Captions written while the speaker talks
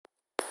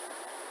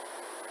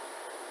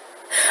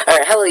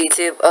Hello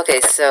YouTube. Okay,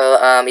 so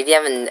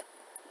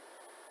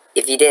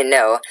if you didn't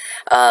know,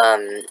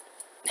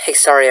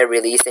 Hexaria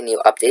released a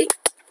new update,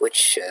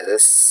 which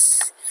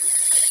is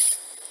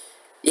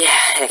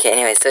okay.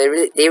 Anyway,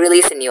 so they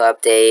released a new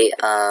update.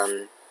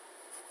 A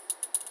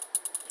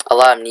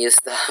lot of new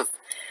stuff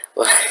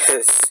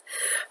was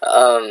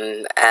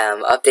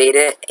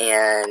updated,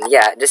 and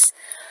yeah, just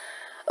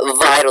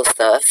vital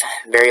stuff,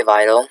 very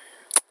vital.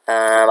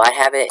 I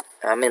have it.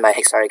 I'm in my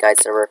Hexaria guide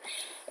server.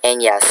 And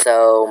yeah,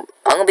 so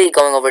I'm going to be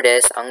going over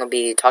this. I'm going to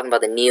be talking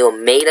about the new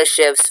meta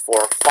shifts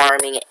for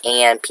farming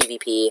and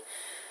PvP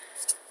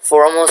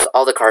for almost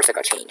all the cards that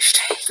got changed.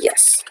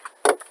 Yes.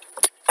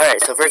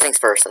 Alright, so first things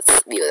first,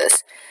 let's view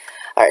this.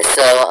 Alright,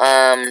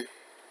 so,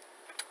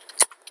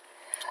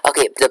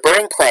 okay, the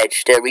Burning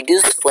Pledge, the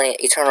reduced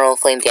eternal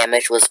flame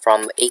damage was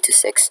from 8 to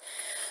 6.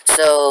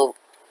 So,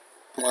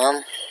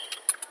 well,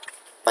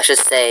 I should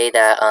say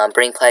that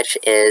Burning Pledge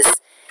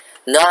is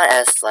not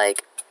as,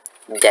 like,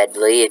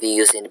 deadly if you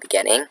use it in the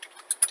beginning.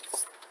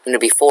 You know,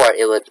 before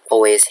it would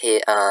always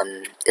hit,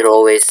 it would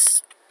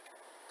always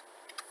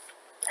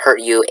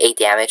hurt you 8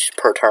 damage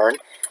per turn.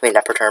 I mean,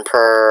 not per turn,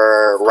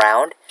 per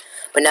round.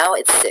 But now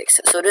it's 6.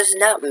 So there's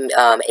not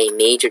a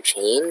major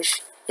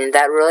change in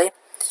that, really.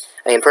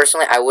 I mean,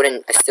 personally, I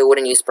still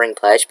wouldn't use Burning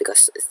Pledge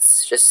because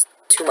it's just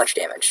too much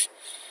damage.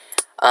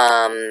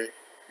 Let's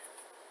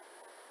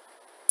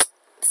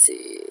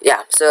see.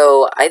 Yeah,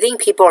 so I think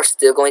people are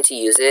still going to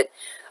use it.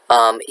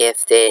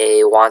 If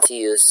they want to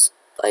use,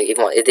 like,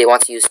 if they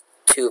want to use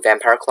 2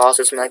 Vampire Claws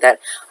or something like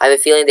that, I have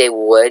a feeling they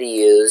would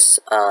use,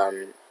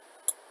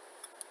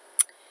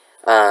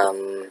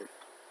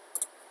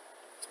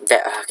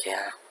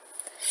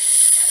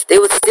 they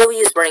would still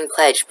use Burning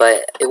Pledge,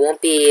 but it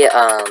won't be,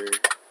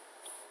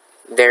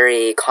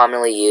 very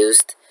commonly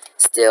used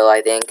still,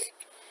 I think.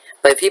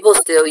 But if people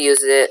still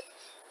use it,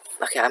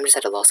 okay, I'm just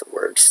at a loss of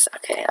words.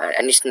 Okay,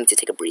 I just need to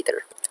take a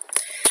breather.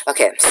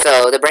 Okay,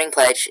 so the Burning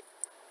Pledge,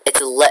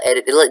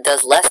 it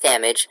does less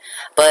damage,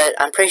 but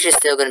I'm pretty sure it's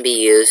still going to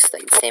be used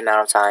like the same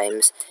amount of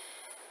times.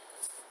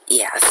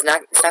 Yeah, it's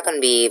not going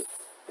to be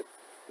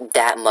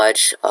that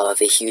much of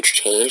a huge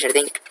change, I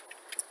think,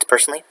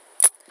 personally.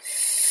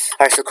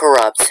 Alright, so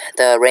Corrupt,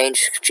 the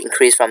range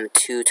increased from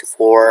 2 to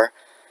 4.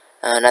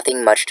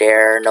 Nothing much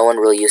there. No one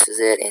really uses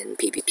it in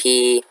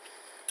PvP.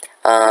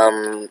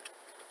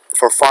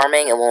 For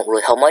farming, it won't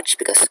really help much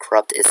because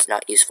Corrupt is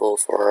not useful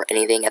for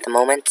anything at the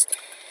moment.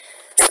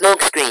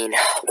 Smoke Screen,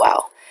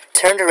 wow.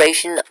 Turn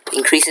duration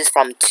increases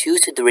from 2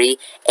 to 3.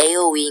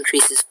 AoE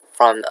increases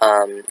from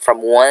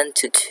 1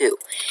 to 2.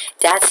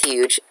 That's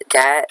huge.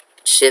 That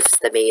shifts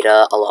the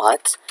meta a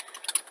lot.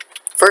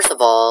 First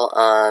of all,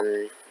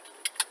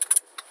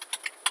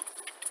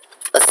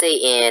 let's say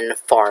in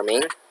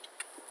farming,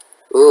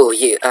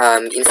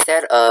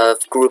 instead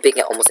of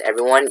grouping almost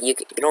everyone, you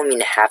don't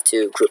even have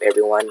to group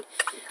everyone.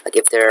 Like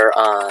if they're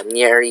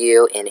near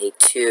you in a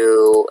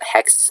 2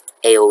 hex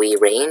AoE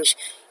range,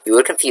 you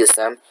would confuse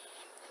them.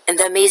 And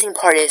the amazing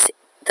part is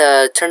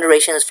the turn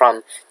duration is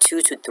from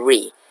 2 to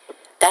 3.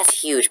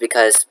 That's huge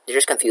because they're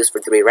just confused for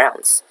 3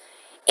 rounds.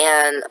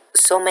 And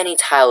so many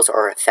tiles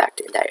are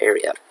affected in that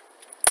area.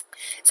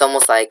 It's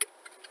almost like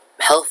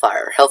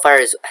Hellfire. Hellfire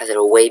has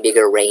a way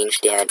bigger range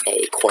than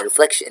a Core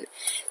Infliction.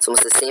 It's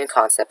almost the same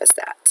concept as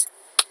that.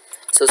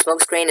 So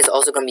Smokescreen is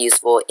also going to be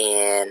useful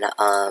in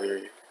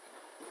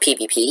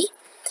PvP.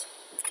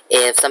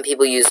 If some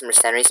people use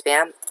Mercenary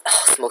Spam,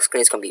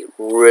 Smokescreen is going to be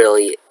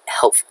really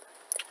helpful.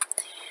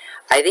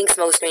 I think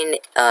Smokescreen,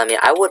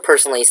 I would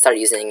personally start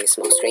using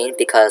Smokescreen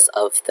because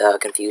of the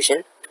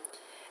confusion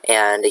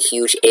and the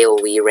huge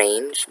AoE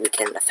range. We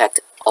can affect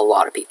a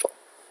lot of people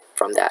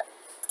from that.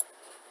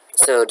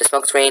 So the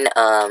Smokescreen,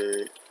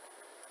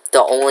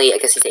 the only, I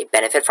guess you say,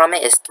 benefit from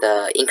it is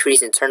the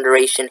increase in turn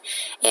duration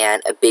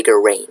and a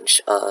bigger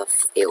range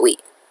of AoE.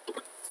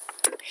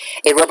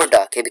 A Rubber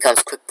Duck, it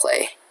becomes quick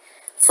play.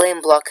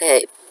 Flame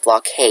Blockade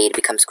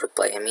becomes quick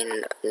play. I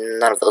mean,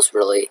 none of those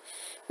really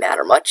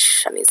matter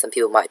much. I mean, some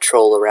people might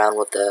troll around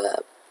with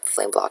the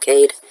Flame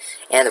Blockade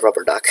and the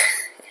Rubber Duck.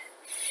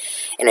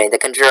 Anyway, the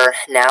Conjurer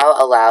now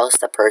allows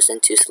the person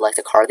to select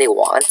a card they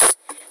want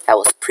that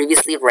was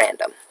previously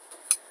random.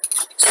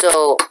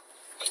 So,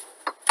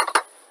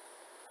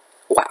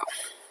 wow.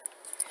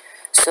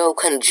 So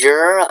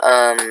Conjure,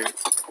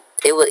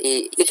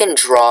 you can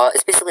draw.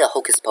 It's basically a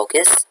Hocus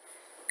Pocus.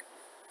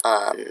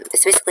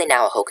 It's basically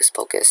now a Hocus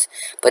Pocus,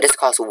 but this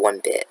costs 1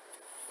 bit.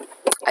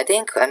 I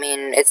think. I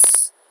mean,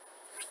 it's.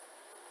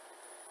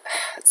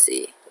 Let's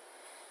see.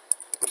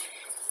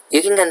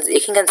 You can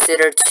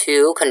consider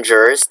 2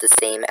 Conjures the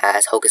same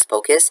as Hocus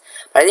Pocus,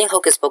 but I think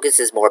Hocus Pocus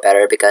is more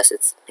better because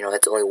it's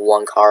it's only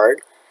 1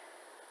 card.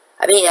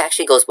 I mean, it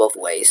actually goes both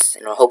ways.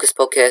 Hocus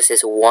Pocus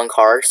is 1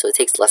 card, so it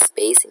takes less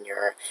space in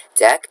your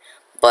deck,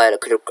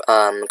 but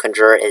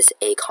Conjure is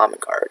a common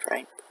card,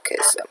 right? Okay,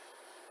 so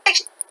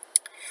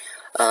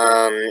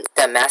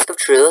the Mask of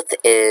Truth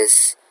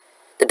is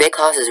the bid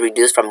cost is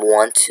reduced from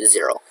 1 to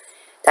 0.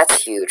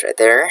 That's huge right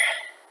there.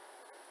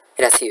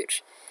 That's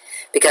huge.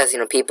 Because,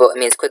 people,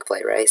 it's quick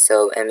play, right?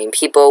 So,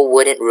 people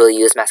wouldn't really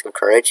use Mask of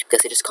Courage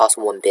because it just costs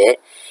 1 bit.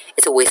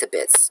 It's a waste of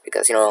bits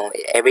because,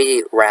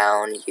 every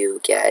round you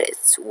get, it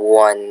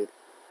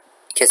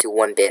gets you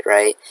 1 bit,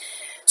 right?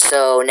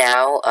 So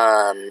now,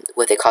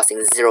 with it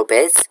costing 0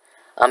 bits,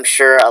 I'm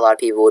sure a lot of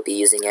people would be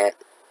using it,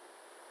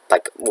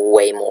 like,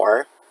 way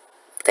more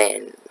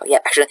than, yeah,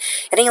 actually,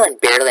 I think,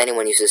 like, barely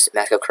anyone uses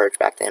Mask of Courage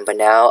back then, but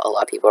now a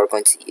lot of people are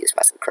going to use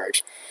Mask of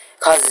Courage. It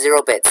costs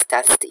 0 bits,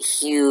 that's the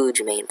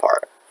huge main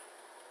part.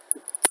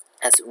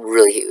 That's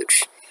really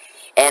huge.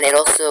 And it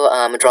also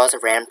draws a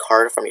random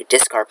card from your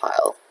discard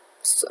pile.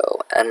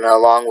 So, and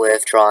along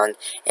with drawing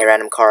a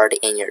random card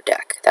in your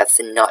deck. That's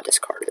not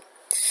discarded.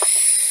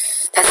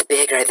 That's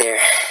big right there.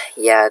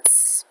 Yeah,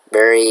 it's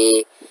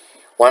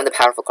one of the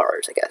powerful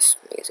cards, I guess.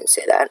 You can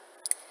say that.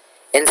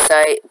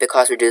 Insight,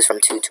 because reduced from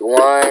 2 to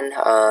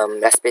 1.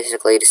 That's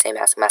basically the same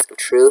as Mask of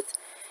Truth.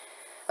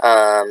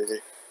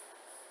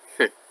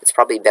 It's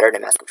probably better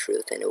than Mask of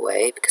Truth in a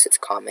way, because it's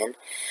common.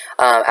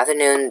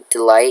 Afternoon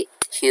Delight,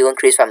 hue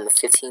increased from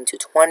 15 to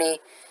 20.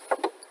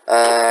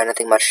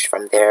 Nothing much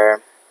from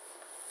there.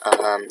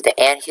 The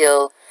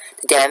Anthill,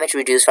 the damage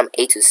reduced from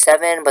 8 to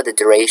 7, but the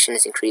duration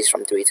is increased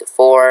from 3 to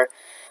 4.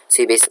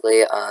 So you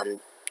basically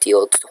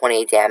deal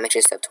 28 damage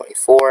instead of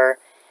 24.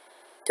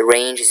 The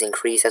range is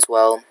increased as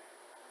well.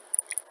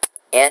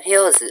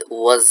 Anthill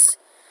was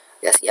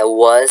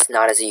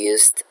not as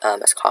used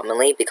as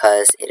commonly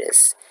because it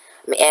is.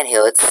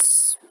 Anthill,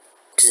 it's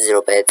just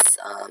 0 bits,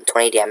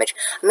 20 damage.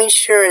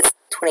 Sure, it's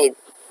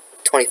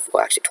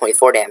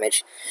 24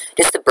 damage.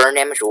 Just the burn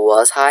damage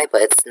was high,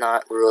 but it's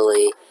not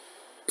really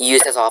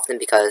used as often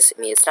because,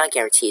 it's not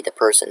guaranteed the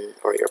person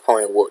or your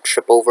opponent will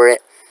trip over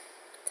it.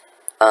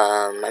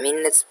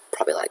 It's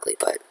probably likely,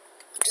 but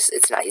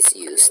it's not as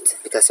used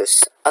because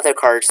there's other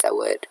cards that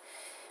would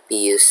be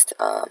used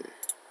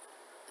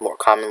more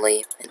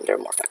commonly and they're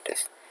more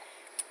effective.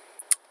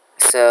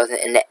 So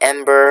in the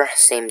Ember,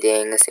 same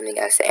thing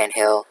as the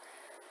Anthill.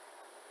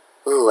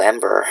 Ooh,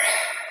 Ember.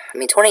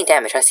 20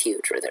 damage, that's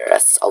huge right there.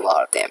 That's a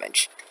lot of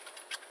damage.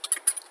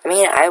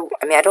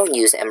 I don't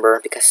use Ember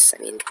because,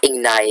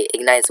 Ignite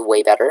is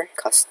way better. It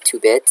costs 2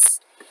 bits,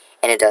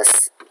 and it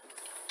does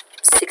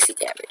 60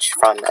 damage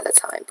from at the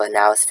time, but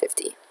now it's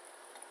 50.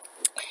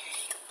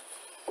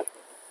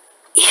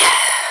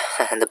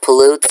 Yeah, and the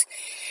Pollute,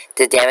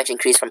 the damage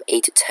increased from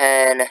 8 to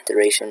 10,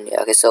 duration,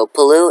 yeah, okay, so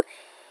Pollute,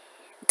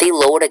 they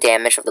lower the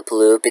damage of the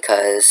Pollute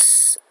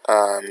because,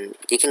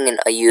 you can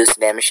use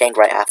Venom Shank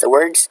right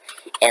afterwards,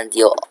 and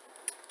deal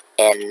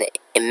an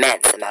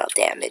immense amount of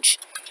damage.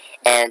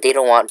 And they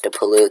don't want the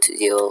Pollute to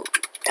deal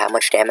that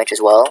much damage as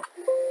well,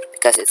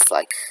 because it's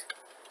like,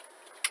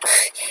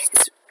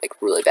 it's like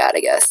really bad,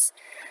 I guess.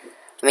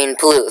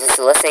 Pollute,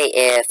 so let's say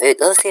if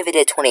it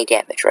did 20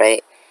 damage,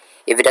 right?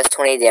 If it does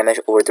 20 damage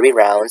over 3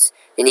 rounds,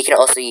 then you can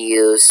also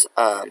use,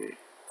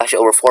 actually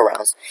over 4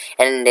 rounds,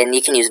 and then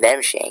you can use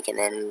Venom Shank, and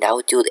then that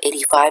would do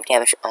 85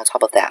 damage on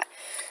top of that.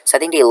 So I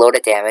think they lowered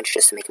the damage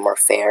just to make it more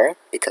fair,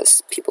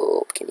 because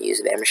people can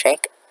use Venom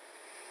Shank.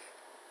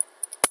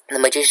 The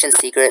Magician's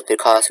Secret,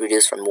 because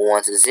reduced from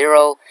 1 to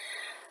 0.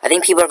 I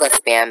think people are going to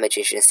spam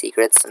Magician's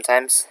Secrets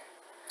sometimes.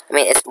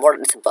 It's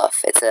a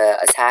buff. It's a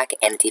attack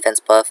and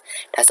defense buff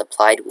that's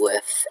applied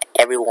with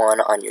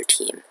everyone on your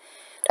team.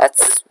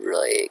 That's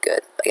really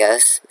good, I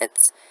guess.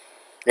 It's,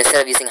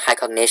 instead of using High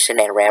Cognition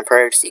and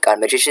Ramparts, you got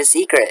Magician's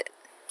Secret.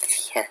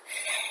 Yeah.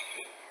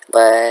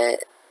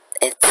 But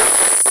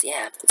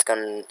it's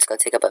gonna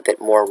take up a bit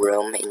more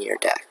room in your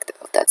deck,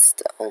 though. That's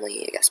the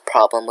only, I guess,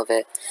 problem with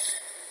it.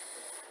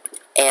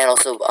 And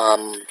also,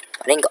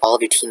 I think all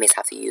of your teammates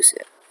have to use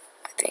it.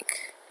 I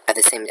think at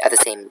the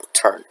same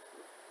turn.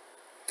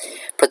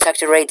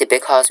 Protector rate, the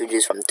big cost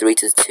reduced from 3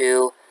 to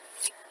 2.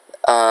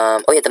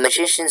 The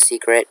Magician's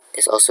Secret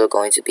is also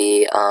going to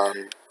be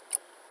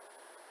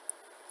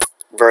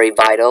very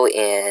vital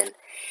in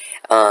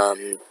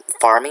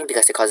farming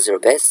because it costs 0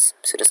 bits,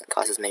 so it doesn't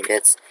cost as many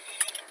bits.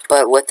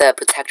 But with the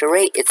Protector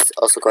rate, it's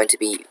also going to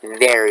be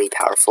very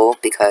powerful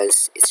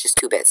because it's just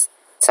 2 bits.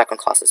 It's not going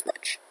to cost as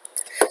much.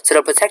 So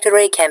the Protector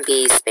rate can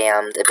be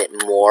spammed a bit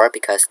more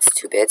because it's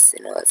 2 bits,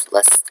 it's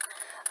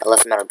a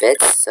less amount of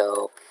bits.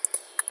 So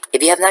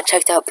if you have not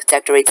checked out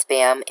Protector rate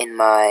spam in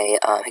my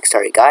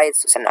Hexaria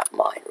guides, so not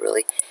mine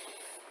really.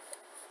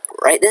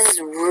 Right, this is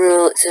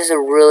a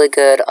really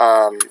good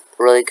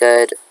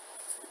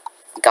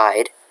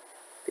guide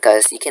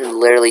because you can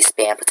literally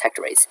spam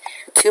Protector rates.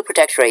 2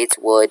 Protector rates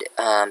would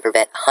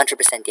prevent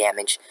 100%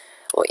 damage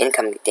or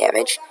incoming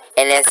damage,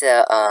 and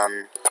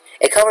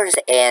it covers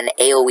an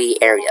AoE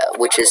area,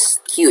 which is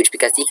huge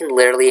because you can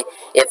literally,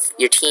 if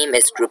your team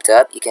is grouped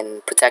up, you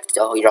can protect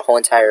your whole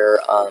entire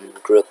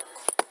group.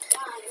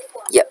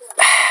 Yep.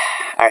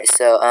 Alright,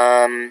 so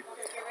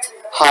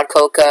Hot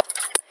Coca.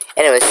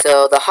 Anyway,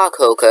 so the Hot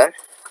Coca,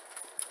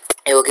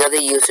 it will give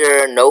the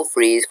user no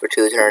freeze for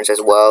 2 turns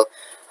as well.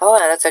 Oh,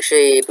 yeah, that's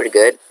actually pretty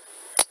good.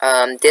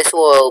 This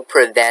will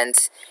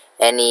prevent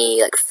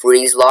any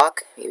freeze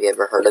lock. Have you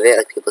ever heard of it?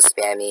 Like people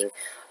spamming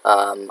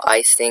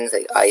ice things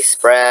like Ice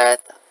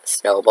Breath,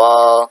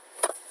 Snowball.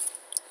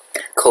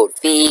 cold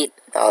feet,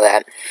 all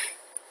that.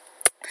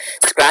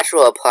 Scratch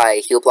will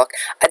apply heal block.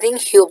 I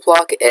think heal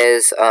block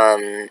is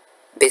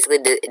basically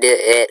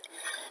it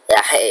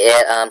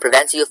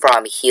prevents you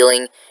from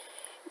healing.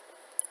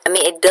 I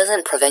mean, it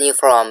doesn't prevent you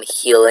from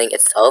healing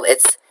itself.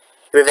 It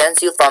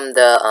prevents you from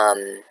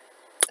the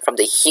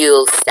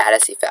heal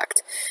status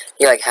effect.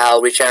 You know, like how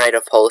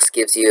regenerative pulse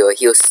gives you a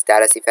heal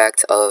status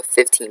effect of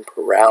 15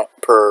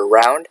 per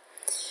round.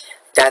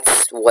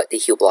 That's what the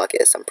heal block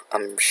is.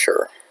 I'm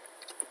sure.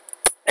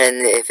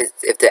 And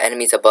if the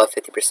enemy's above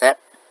 50%.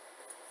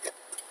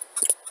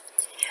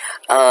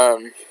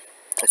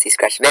 Let's see,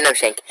 scratch Venom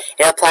Shank.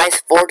 It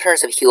applies 4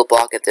 turns of heal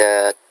block if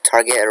the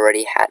target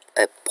already had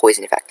a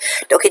poison effect.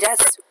 Okay,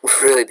 that's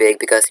really big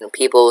because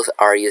people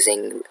were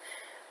using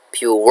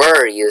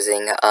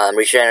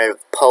regenerative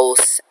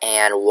pulse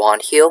and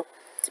wand heal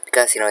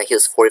because it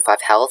heals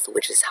 45 health,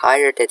 which is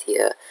higher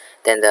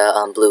than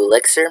the blue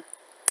elixir.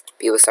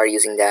 People start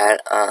using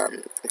that.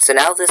 So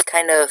now this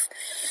kind of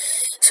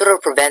sort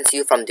of prevents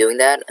you from doing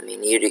that. I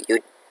mean,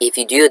 if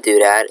you do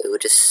that,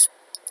 it's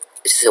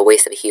just a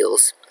waste of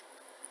heals.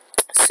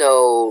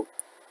 So,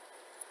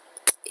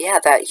 yeah,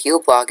 that heal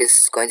block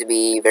is going to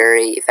be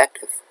very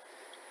effective.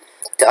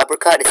 The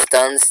uppercut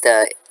stuns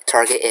the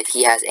target if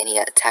he has any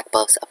attack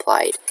buffs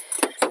applied.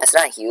 That's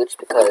not huge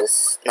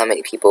because not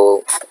many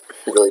people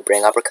really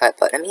bring uppercut,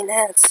 but I mean,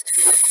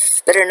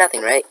 that's better than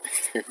nothing, right?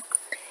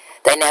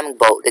 Dynamic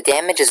Bolt. The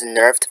damage is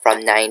nerfed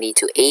from 90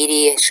 to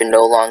 80, should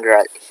no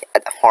longer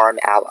harm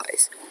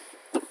allies.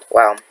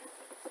 Wow.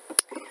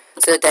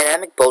 So the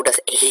Dynamic Bolt does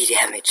 80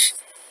 damage.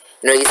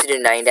 It used to do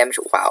 9 damage.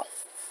 Wow.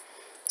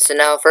 So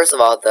now, first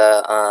of all,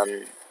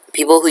 the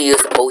people who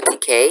use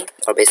OTK,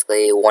 or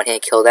basically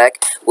one-hit kill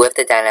deck, with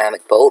the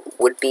Dynamic Bolt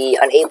would be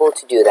unable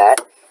to do that,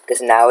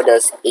 because now it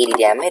does 80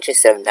 damage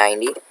instead of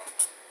 90.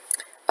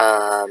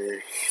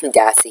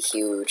 That's a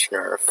huge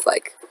nerf,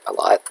 like, a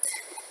lot.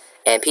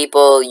 And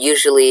people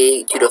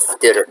usually do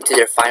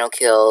their final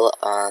kill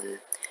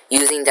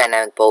using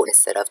Dynamic Bolt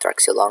instead of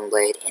Darksteel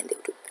Longblade, and they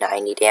would do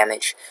 90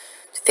 damage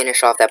to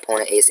finish off that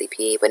opponent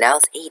ASAP, but now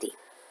it's 80.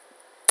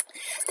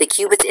 The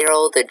Cupid's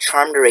Arrow, the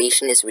charm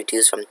duration is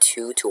reduced from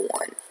 2 to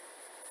 1.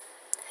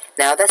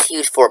 Now that's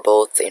huge for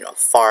both,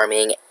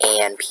 farming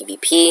and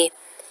PvP.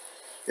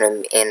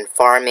 In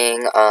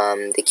farming,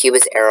 the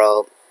Cupid's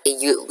Arrow,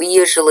 it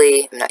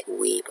usually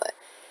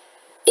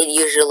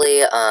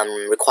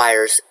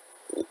requires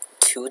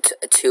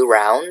two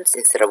rounds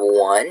instead of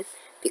 1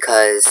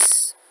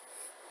 because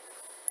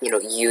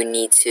you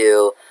need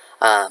to.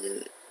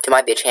 There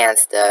might be a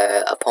chance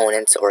the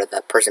opponents or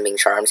the person being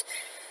charmed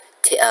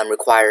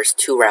requires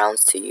 2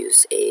 rounds to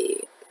use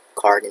a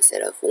card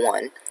instead of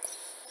 1.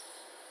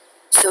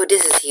 So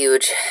this is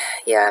huge,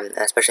 yeah,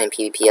 especially in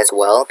PvP as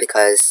well,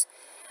 because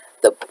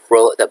the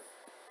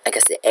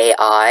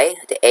AI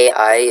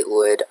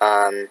would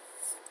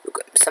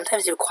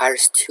sometimes it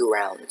requires 2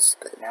 rounds,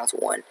 but now it's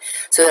 1.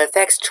 So it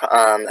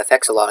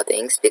affects a lot of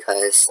things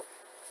because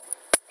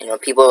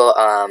people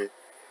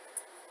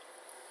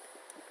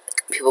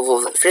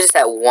will just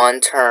that one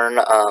turn,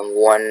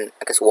 one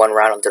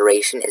round of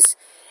duration is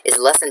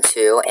less than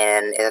 2,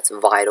 and that's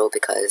vital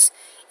because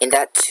in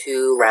that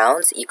 2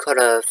 rounds you could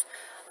have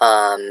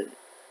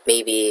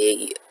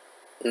maybe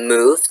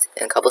moved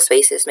in a couple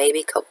spaces,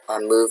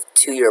 moved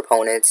to your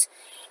opponents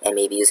and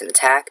maybe use an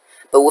attack.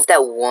 But with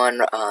that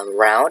 1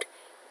 round,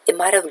 it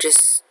might have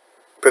just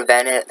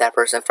prevented that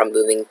person from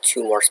moving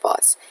 2 more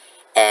spots,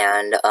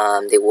 and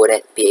they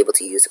wouldn't be able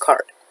to use the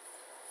card.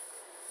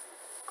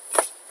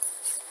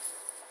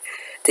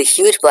 The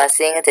Huge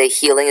Blessing, the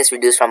healing is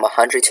reduced from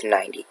 100 to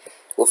 90.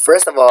 Well,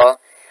 first of all,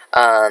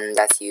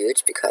 that's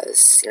huge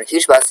because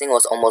Huge Blessing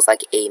was almost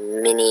like a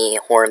mini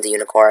Horn of the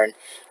Unicorn.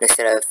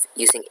 Instead of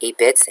using 8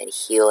 bits and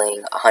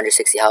healing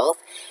 160 health.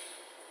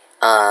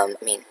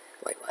 Wait,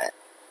 what?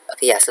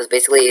 Okay, yeah. So it's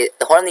basically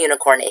the Horn of the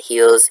Unicorn. It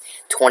heals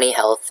 20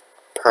 health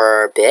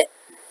per bit.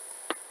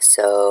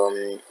 So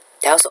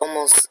that was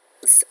almost.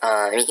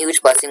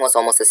 Huge Blessing was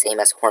almost the same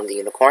as Horn of the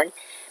Unicorn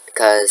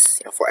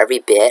because for every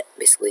bit,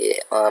 basically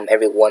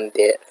every 1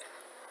 bit.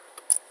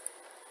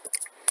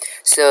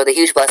 So the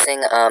Huge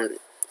Blessing,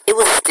 it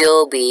will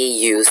still be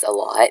used a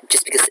lot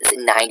just because it's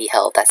 90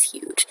 health. That's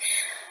huge.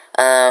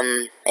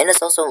 And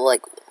it's also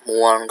like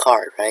 1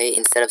 card, right?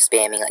 Instead of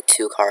spamming like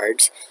 2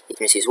 cards, you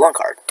can just use 1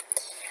 card.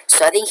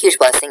 So I think Huge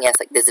Blessing has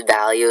like this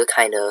value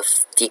kind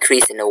of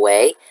decreased in a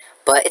way,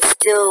 but it's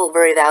still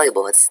very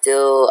valuable. It's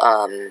still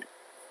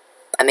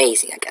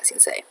amazing, I guess you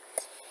can say.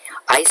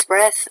 Ice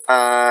Breath,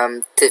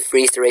 to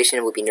freeze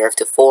duration would be nerfed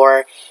to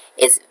 4.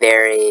 It's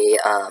very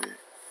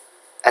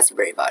that's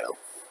very vital.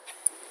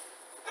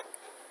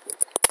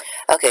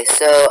 Okay,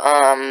 so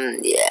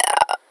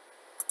yeah.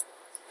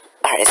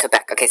 Alright, so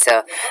back. Okay,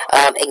 so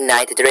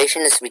Ignite, the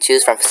duration is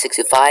reduced from 6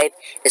 to 5.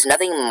 There's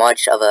nothing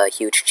much of a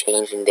huge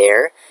change in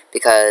there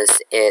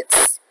because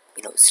it's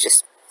it's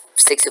just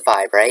 6 to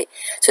 5, right?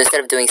 So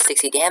instead of doing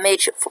 60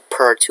 damage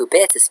per 2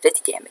 bits, it's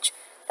 50 damage.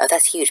 Now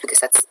that's huge because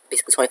that's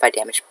basically 25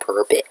 damage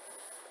per bit.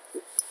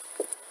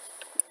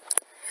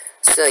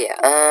 So yeah,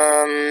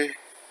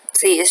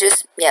 see, it's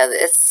just, yeah,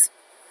 it's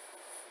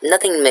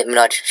nothing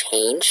much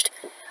changed.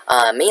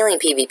 Mainly in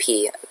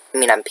PvP.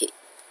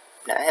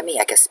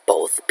 I guess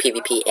both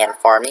PvP and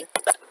farming.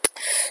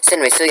 So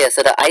anyway, so yeah,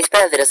 so the ice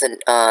path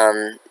doesn't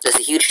there's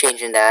a huge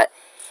change in that.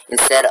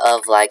 Instead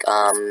of like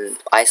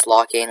ice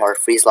locking or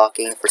freeze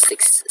locking for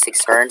six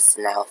turns,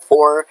 now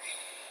 4.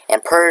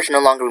 And purge no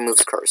longer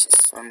removes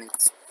curses.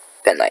 It's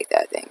been like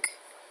that, I think.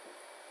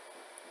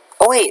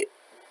 Oh wait,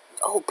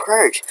 oh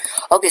purge.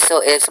 Okay,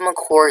 so if someone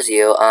cores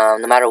you,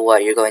 no matter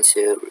what, you're going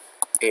to.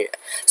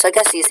 So I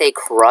guess you say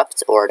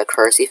corrupt or the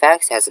curse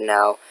effect has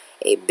now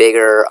a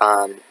bigger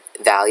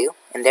value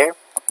in there.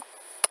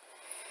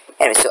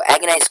 Anyway, so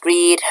Agonized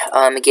Greed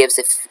gives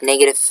a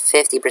negative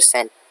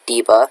 50%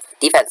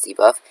 defense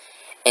debuff,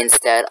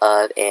 instead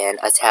of an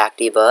attack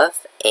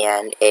debuff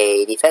and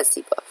a defense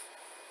debuff.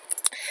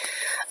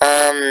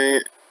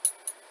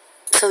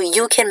 So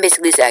you can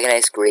basically use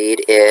Agonized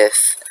Greed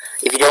if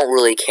you don't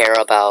really care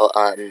about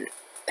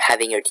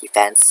having your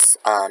defense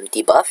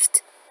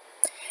debuffed.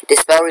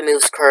 Dispel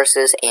removes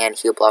curses and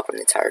heal block from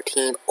the entire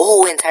team.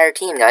 Oh, entire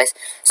team, guys!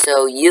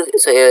 So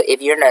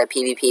if you're in a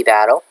PvP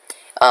battle,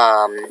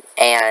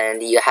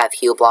 and you have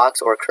heal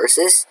blocks or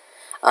curses,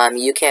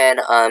 you can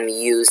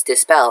use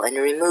Dispel, and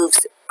it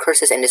removes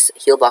curses and this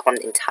heal block from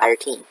the entire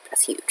team.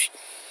 That's huge.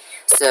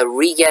 So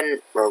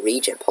Regen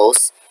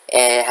Pulse.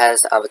 It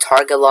has a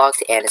target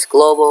locked and it's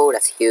global.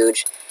 That's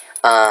huge.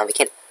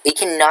 You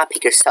cannot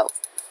pick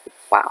yourself.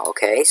 Wow.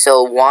 Okay.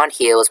 So Wand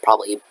Heal is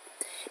probably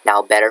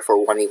now better for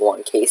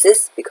 1v1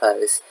 cases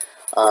because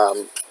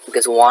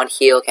Wand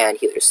Heal can't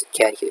heal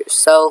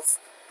yourself.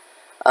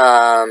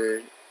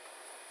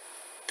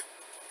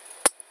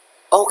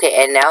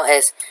 Okay, and now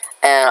as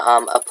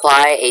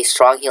apply a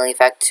strong healing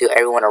effect to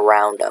everyone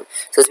around them.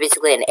 So it's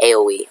basically an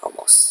AoE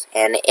almost,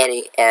 and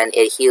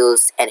it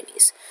heals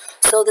enemies.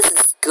 So this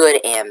is good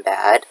and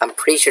bad. I'm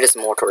pretty sure it's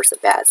more towards the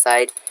bad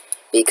side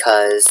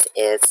because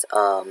it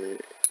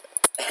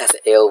has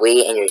an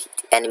AoE and your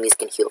enemies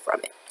can heal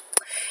from it.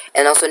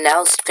 And also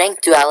now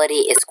strength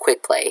duality is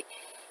quick play.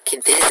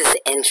 This is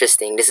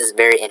interesting. This is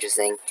very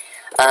interesting.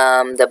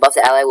 The buffed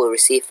ally will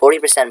receive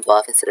 40%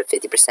 buff instead of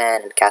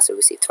 50%, and the caster will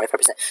receive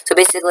 25%. So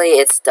basically,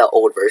 it's the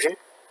old version,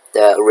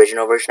 the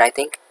original version, I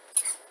think.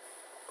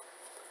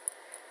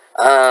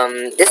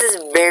 This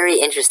is very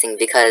interesting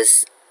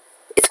because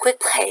it's quick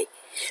play.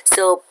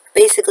 So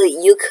basically,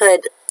 you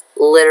could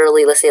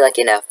literally, let's say like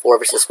in a 4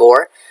 versus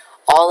 4,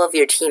 all of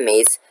your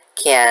teammates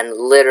can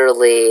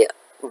literally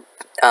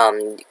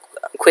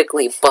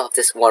quickly buff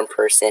this one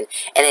person,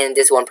 and then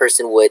this one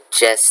person would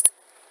just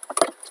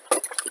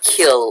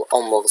kill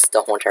almost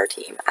the whole entire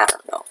team. I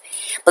don't know.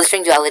 But the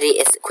strength duality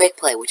is quick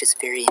play, which is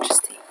very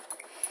interesting.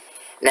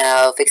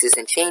 Now, fixes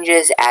and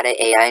changes. Added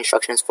AI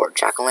instructions for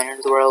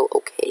Jack-o'-lantern throw.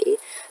 Okay.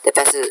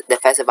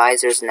 Defensive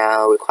visors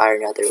now require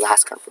another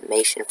last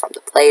confirmation from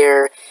the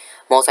player.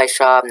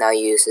 Multi-shop now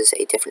uses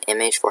a different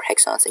image for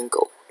hexagons and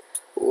gold.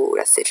 Ooh,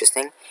 that's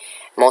interesting.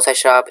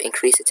 Multi-shop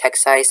increase the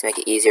text size to make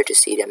it easier to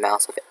see the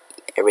amounts of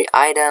every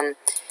item.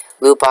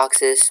 Loot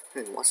boxes.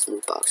 What's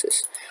loot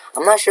boxes?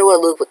 I'm not sure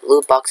what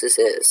loot boxes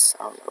is.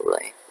 I don't know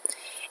really.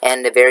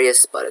 And the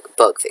various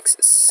bug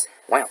fixes.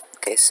 Wow.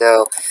 Okay,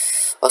 so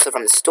also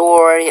from the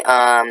story,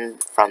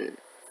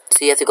 so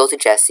you have to go to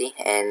Jessie,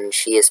 and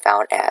she is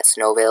found at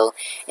Snowville,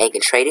 and you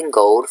can trade in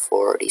gold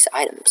for these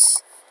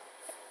items.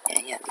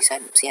 And yeah, these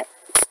items.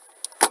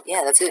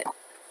 Yeah, that's it.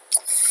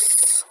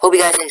 Hope you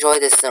guys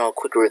enjoyed this little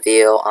quick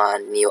reveal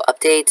on Neo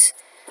update.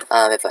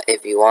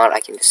 If you want,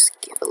 I can just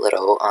give a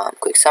little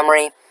quick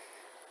summary.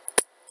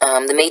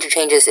 The major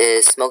changes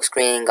is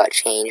smokescreen got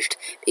changed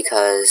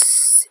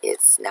because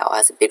it's now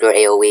has a bigger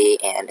AoE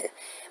and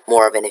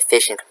more of an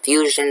efficient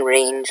confusion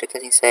range, I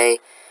guess you say.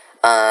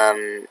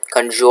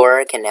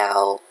 Conjurer can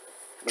now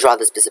draw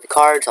the specific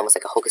cards, almost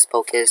like a Hocus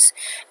Pocus.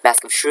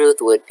 Mask of Truth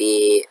would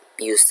be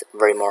used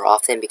very more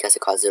often because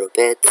it costs 0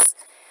 bits.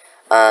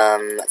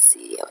 Let's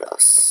see, what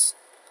else?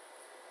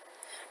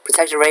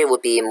 Protector Ray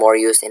would be more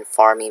used in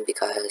farming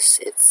because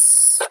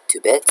it's 2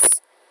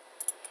 bits.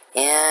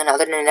 And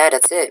other than that,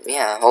 that's it.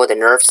 Yeah. Oh, the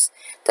nerfs.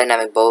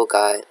 Dynamic Bow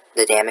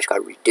the damage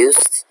got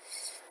reduced.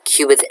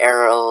 Cupid's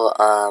Arrow,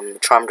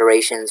 charm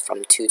durations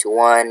from 2 to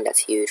 1. That's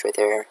huge right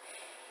there.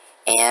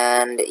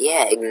 And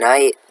yeah,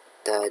 Ignite,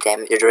 the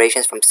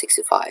durations from 6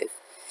 to 5.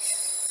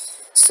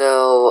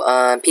 So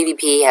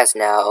PvP has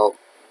now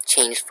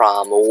changed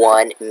from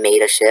one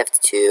meta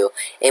shift to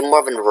a more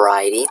of a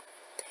variety.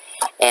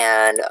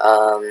 And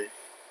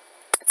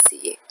let's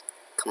see.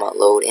 Come on,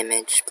 load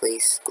image,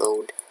 please.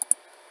 Load.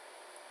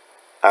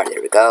 Alright,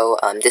 there we go.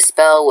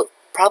 Dispel would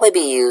probably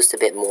be used a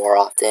bit more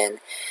often.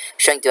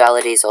 Strength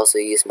duality is also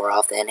used more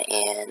often,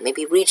 and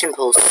maybe Regen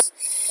Pulse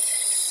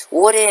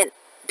wouldn't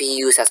be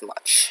used as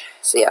much.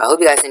 So yeah, I hope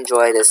you guys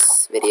enjoy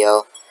this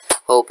video.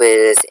 Hope it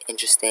is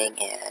interesting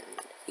and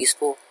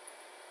useful.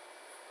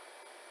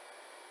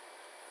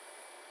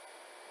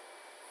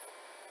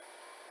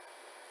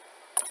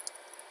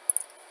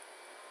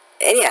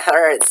 And yeah,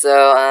 alright,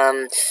 so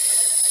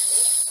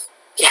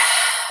yeah,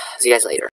 see you guys later.